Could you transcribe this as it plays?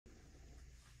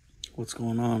What's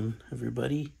going on,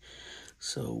 everybody?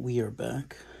 So we are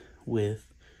back with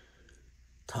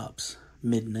Topps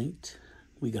Midnight.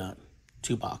 We got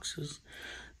 2 boxes.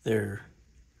 They're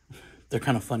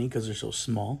kind of funny because they're so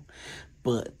small,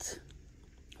 but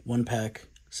 1 pack,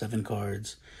 7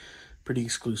 cards, pretty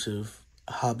exclusive.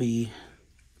 Hobby.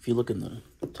 If you look in the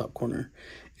top corner,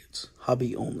 it's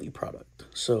hobby only product.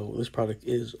 So this product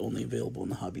is only available in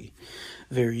the hobby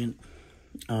variant.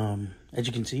 As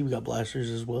you can see, we got blasters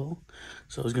as well,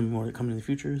 so there's gonna be more that come in the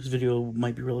future. This video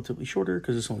might be relatively shorter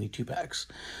because it's only 2 packs,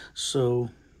 so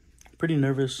pretty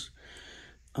nervous.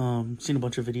 Seen a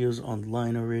bunch of videos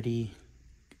online already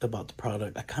about the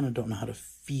product. I kind of don't know how to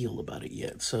feel about it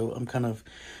yet, so I'm kind of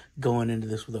going into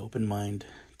this with an open mind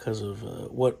because of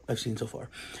what I've seen so far.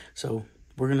 So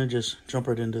we're gonna just jump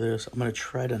right into this. I'm gonna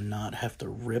try to not have to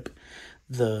rip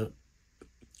the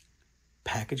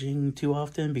packaging too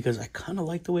often because I kind of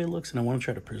like the way it looks and I want to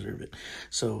try to preserve it.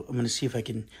 So I'm going to see if I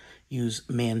can use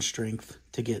man strength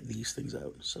to get these things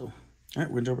out. So, all right,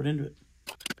 we're going to jump right into it.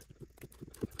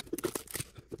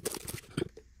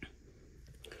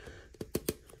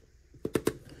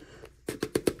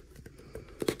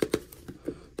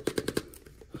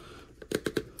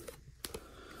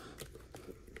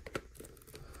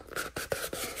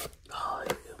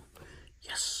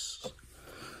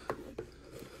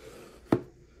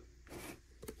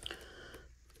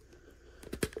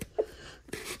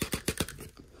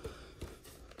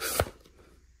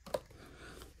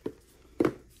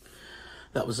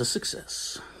 That was a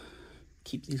success.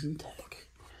 Keep these intact.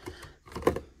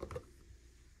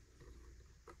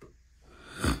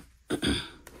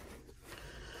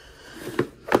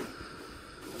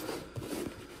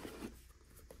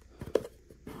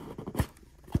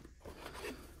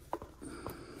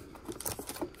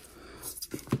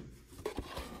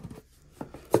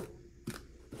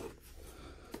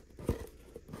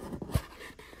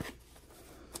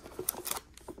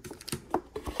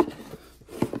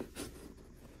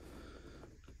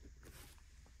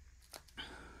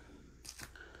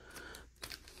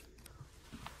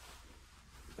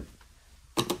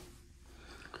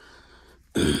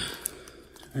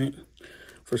 All right,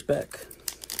 first pack.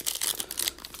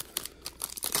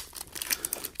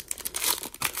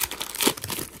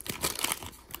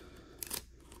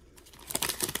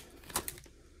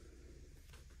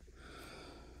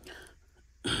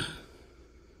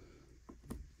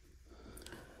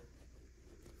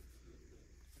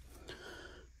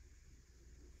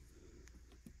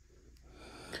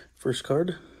 First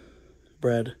card,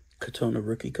 Brad Katona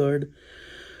rookie card,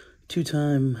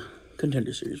 2-time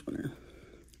Contender Series winner.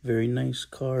 Very nice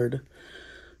card.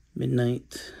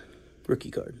 Midnight rookie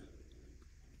card.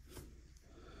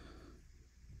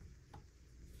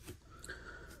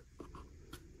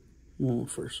 Well,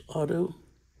 first auto.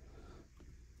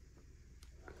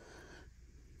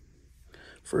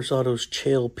 First auto's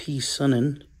Chael P.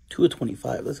 Sonnen,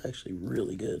 2/25. That's actually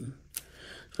really good,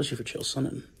 especially for Chael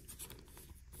Sonnen.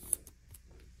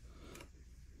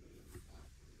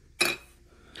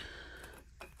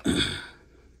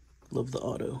 Love the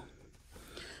auto.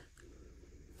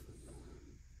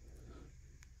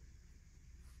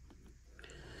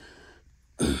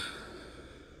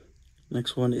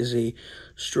 Next one is a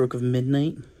Stroke of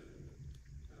Midnight.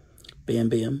 Bam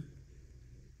Bam.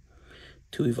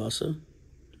 Tuivasa.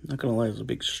 Not gonna lie, there's a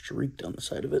big streak down the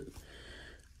side of it.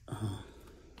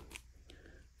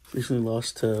 Recently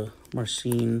lost to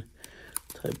Marcin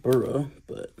Tybura,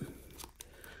 but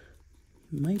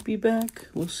might be back.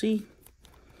 We'll see.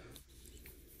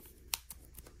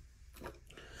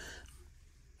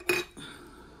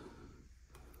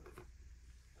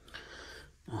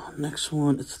 Next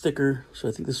one, it's thicker, so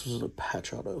I think this was a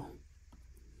patch auto.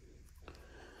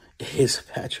 It is a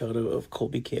patch auto of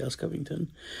Colby Chaos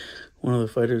Covington. One of the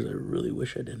fighters I really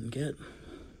wish I didn't get,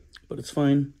 but it's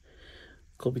fine.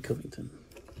 Colby Covington.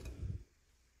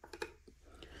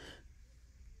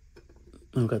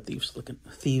 I've got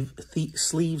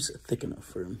sleeves thick enough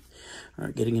for him. All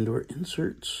right, getting into our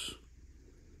inserts.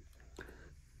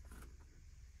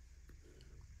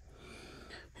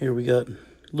 Here we got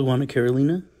Luana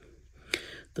Carolina,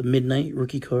 the Midnight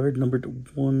rookie card,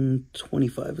 numbered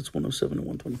 125. It's 107 and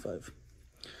 125.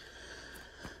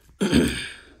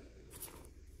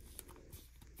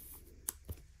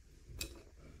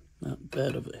 Not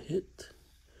bad of a hit.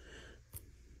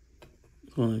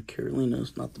 Luana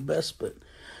Carolina's not the best, but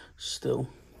still,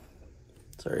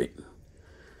 it's all right.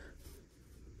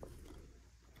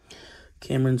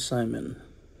 Cameron Simon,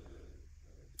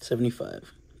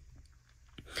 75.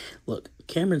 Look,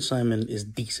 Cameron Simon is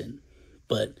decent,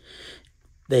 but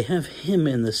they have him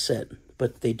in the set,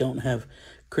 but they don't have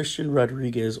Christian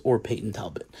Rodriguez or Peyton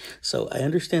Talbot. So I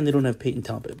understand they don't have Peyton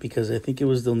Talbot because I think it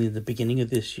was only the beginning of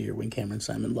this year when Cameron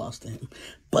Simon lost to him.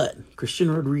 But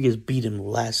Christian Rodriguez beat him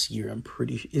last year. I'm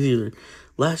pretty sure. It's either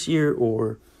last year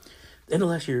or the end of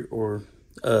last year or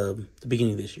the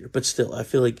beginning of this year. But still, I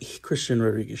feel like Christian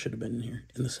Rodriguez should have been in here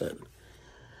in the set.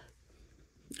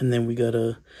 And then we got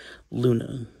a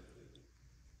Lunar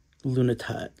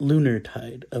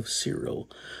Tide of Cyril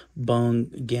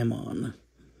Bongamon.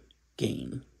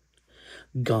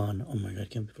 Gone. Oh my god, I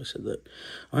can't believe I said that.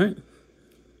 Alright.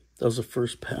 That was the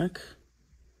first pack.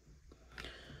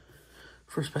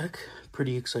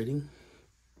 Pretty exciting.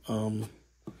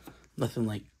 Nothing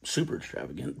like super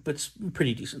extravagant, but it's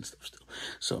pretty decent stuff still.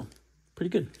 So, pretty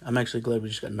good. I'm actually glad we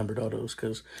just got numbered autos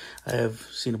because I have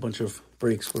seen a bunch of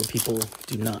breaks where people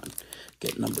do not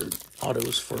get numbered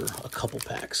autos for a couple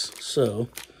packs. So,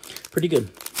 pretty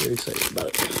good. Very excited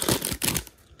about it.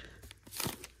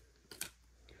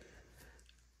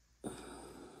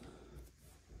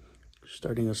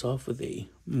 Starting us off with a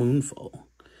Moonfall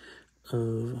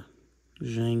of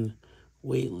Zhang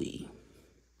Weili.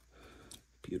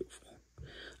 Beautiful.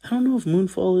 I don't know if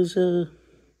Moonfall is a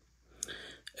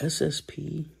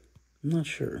SSP. I'm not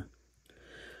sure.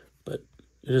 But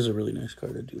it is a really nice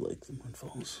card. I do like the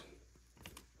Moonfalls.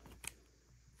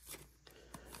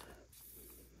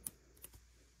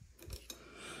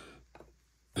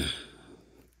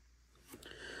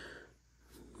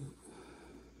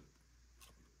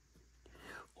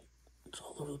 It's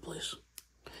all over the place.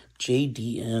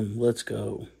 JDM, let's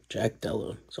go. Jack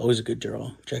Della. It's always a good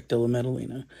draw. Jack Della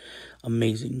Maddalena.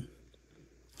 Amazing.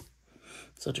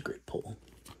 Such a great pull.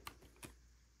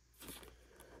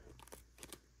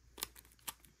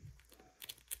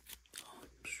 Oh,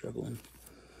 I'm struggling.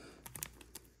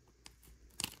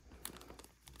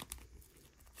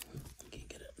 I can't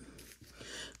get it.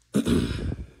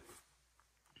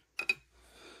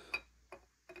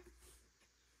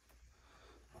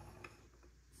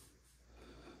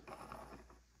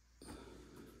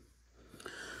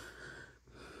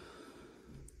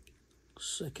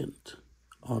 Second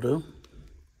auto.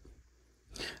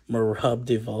 Merab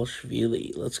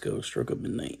Devalshvili. Let's go. Stroke of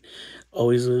Midnight.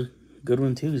 Always a good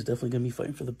one, too. He's definitely going to be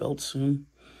fighting for the belt soon.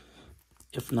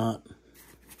 If not,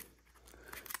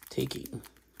 taking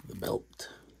the belt.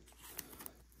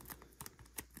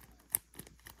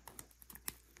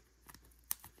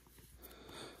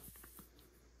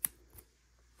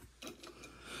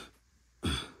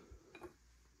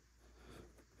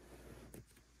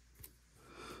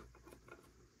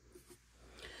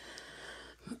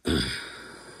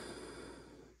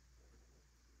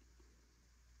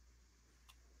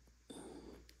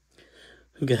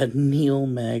 We got Neil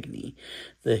Magny,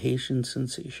 the Haitian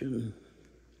sensation.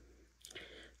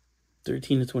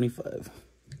 13/25.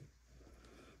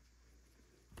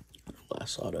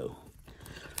 Last auto.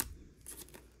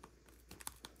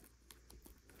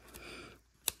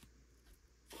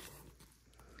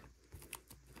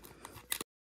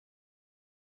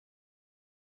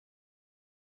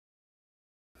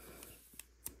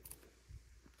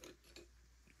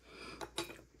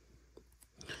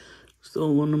 Still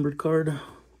a one-numbered card,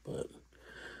 but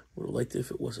would have liked it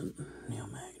if it wasn't Neil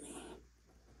Magny.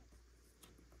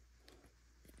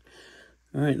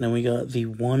 All right, now we got the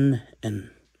one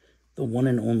and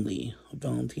only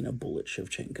Valentina Bullet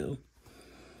Shevchenko.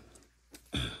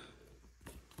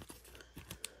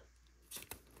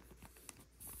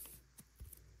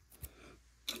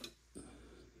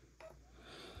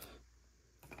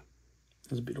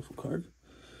 That's a beautiful card.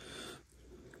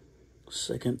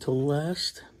 Second to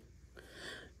last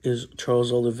is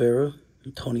Charles Oliveira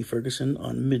and Tony Ferguson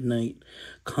on Midnight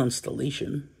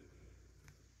Constellation.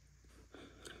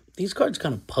 These cards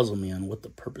kind of puzzle me on what the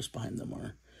purpose behind them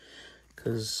are.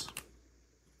 Because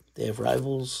they have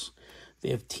rivals, they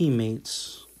have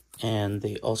teammates, and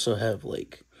they also have,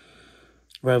 like,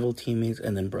 rival teammates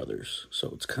and then brothers. So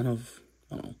it's kind of,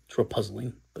 I don't know, it's real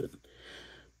puzzling. But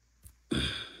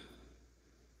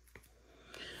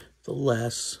the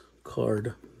last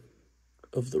card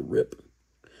of the rip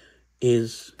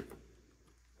is...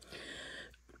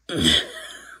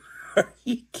 Are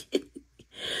you kidding?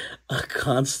 A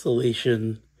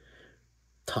Constellation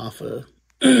Taffa.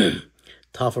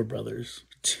 Taffa Brothers.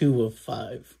 2 of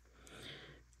 5.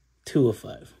 2 of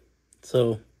 5.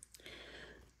 So,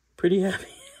 pretty happy.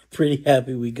 Pretty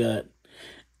happy we got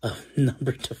a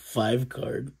number to 5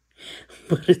 card.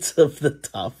 But it's of the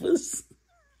Taffas.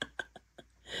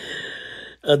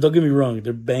 Don't get me wrong.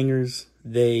 They're bangers.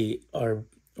 They are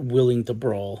willing to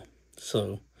brawl.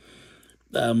 So,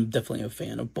 I'm definitely a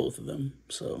fan of both of them.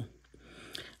 So,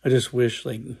 I just wish,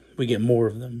 like, we get more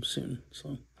of them soon.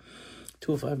 So,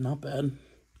 205, not bad.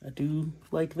 I do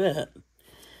like that.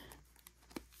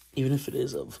 Even if it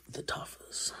is of the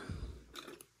toughest.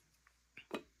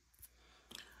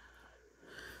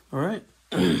 Alright.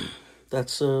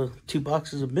 That's 2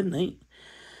 boxes of Midnight.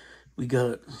 We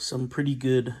got some pretty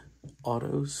good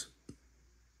autos.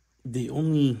 The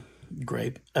only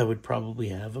gripe I would probably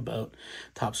have about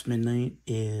Topps Midnight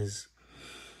is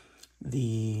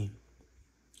the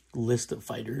list of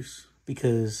fighters,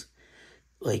 because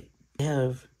like they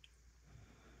have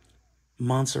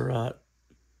Montserrat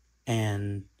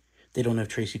and they don't have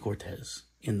Tracey Cortez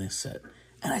in this set,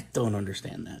 and I don't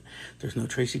understand that. There's no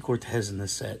Tracey Cortez in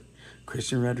this set.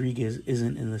 Christian Rodriguez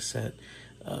isn't in the set.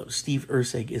 Steve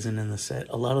Erceg isn't in the set.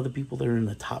 A lot of the people that are in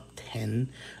the top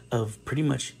 10 of pretty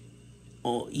much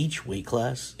each weight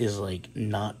class is like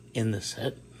not in the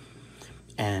set,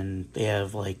 and they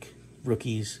have like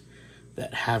rookies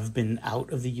that have been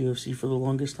out of the UFC for the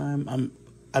longest time.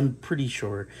 I'm pretty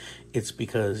sure it's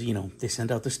because, you know, they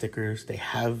send out the stickers, they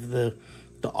have the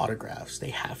autographs, they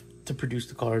have to produce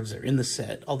the cards, they're in the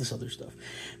set, all this other stuff.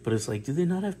 But it's like, do they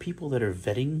not have people that are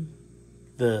vetting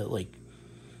the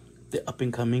up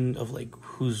and coming of like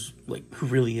who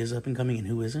really is up and coming and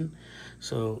who isn't?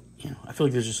 So, you know, I feel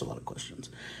like there's just a lot of questions.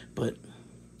 But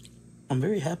I'm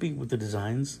very happy with the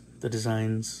designs. The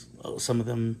designs, some of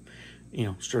them, you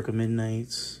know, Stroke of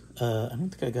Midnights. I don't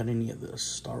think I got any of the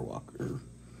Star Walker.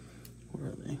 Where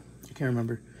are they? I can't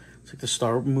remember. It's like the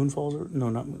Star Moonfalls, or no,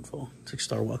 not Moonfall. It's like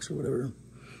Star Walks or whatever.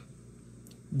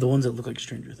 The ones that look like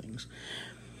Stranger Things.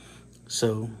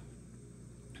 So,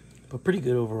 but pretty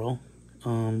good overall.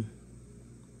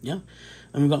 Yeah,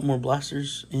 and we've got more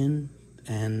blasters in,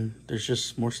 and there's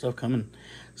just more stuff coming.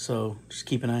 So just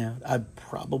keep an eye out. I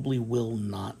probably will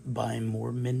not buy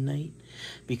more Midnight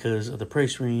because of the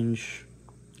price range.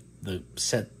 The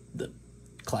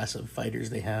class of fighters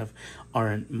they have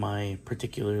aren't my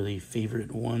particularly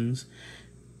favorite ones.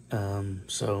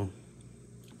 So,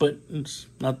 but it's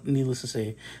not needless to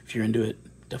say, if you're into it,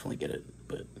 definitely get it.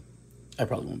 But I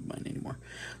probably won't buy it anymore.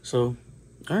 So,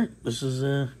 all right, this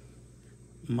is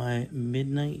my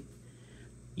Midnight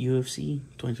UFC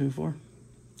 2024.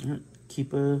 All right,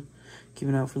 keep an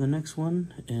eye out for the next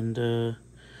one, and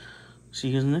see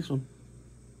you guys in the next one.